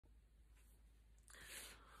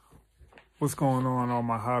What's going on, all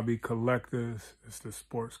my hobby collectors? It's the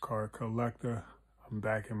Sports Card Collector. I'm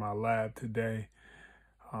back in my lab today.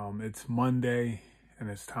 It's Monday, and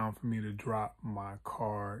it's time for me to drop my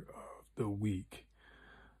card of the week.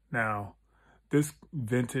 Now, this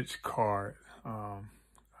vintage card,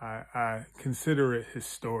 I consider it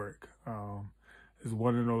historic. It's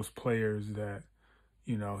one of those players that,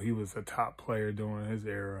 you know, he was a top player during his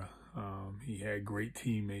era. He had great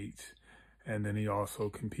teammates. And then he also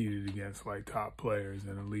competed against like top players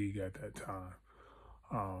in the league at that time.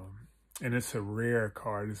 And it's a rare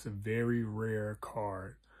card. It's a very rare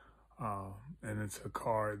card. And it's a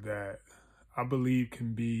card that I believe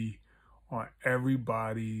can be on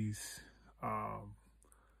everybody's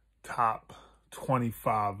top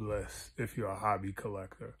 25 list if you're a hobby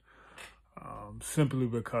collector. Simply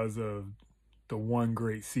because of the one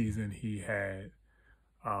great season he had.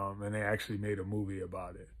 And they actually made a movie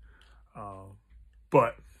about it.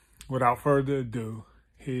 But without further ado,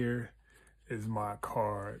 here is my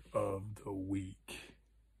card of the week.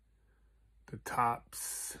 The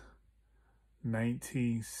Topps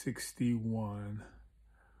 1961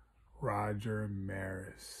 Roger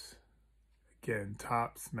Maris. Again,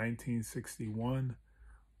 Topps 1961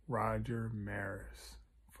 Roger Maris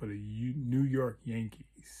for the New York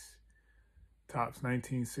Yankees. Topps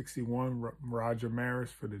 1961 Roger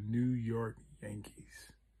Maris for the New York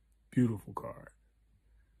Yankees. Beautiful card.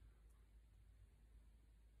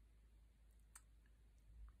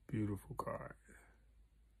 Beautiful card.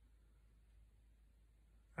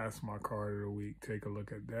 That's my card of the week. Take a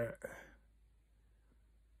look at that.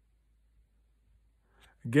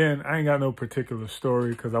 Again, I ain't got no particular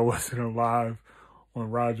story because I wasn't alive when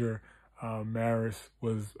Roger Maris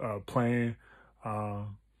was playing. You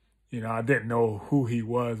know, I didn't know who he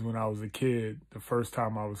was when I was a kid, the first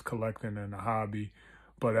time I was collecting in the hobby.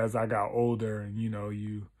 But as I got older and, you know,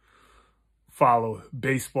 you follow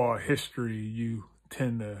baseball history, you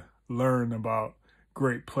tend to learn about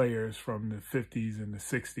great players from the 50s and the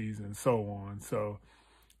 60s and so on. So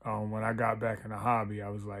when I got back in the hobby, I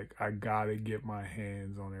was like, I got to get my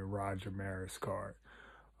hands on a Roger Maris card.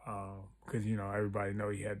 Because, you know, everybody know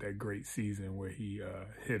he had that great season where he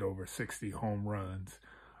hit over 60 home runs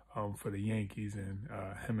for the Yankees, and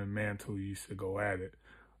him and Mantle used to go at it.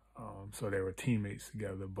 So they were teammates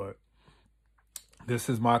together. But this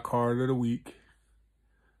is my card of the week.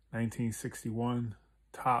 1961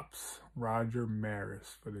 Topps Roger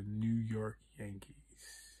Maris for the New York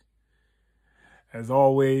Yankees. As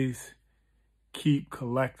always, keep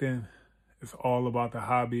collecting. It's all about the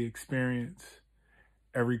hobby experience.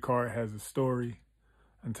 Every card has a story.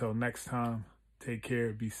 Until next time, take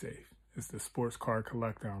care, be safe. It's the Sports Card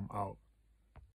Collector. I'm out.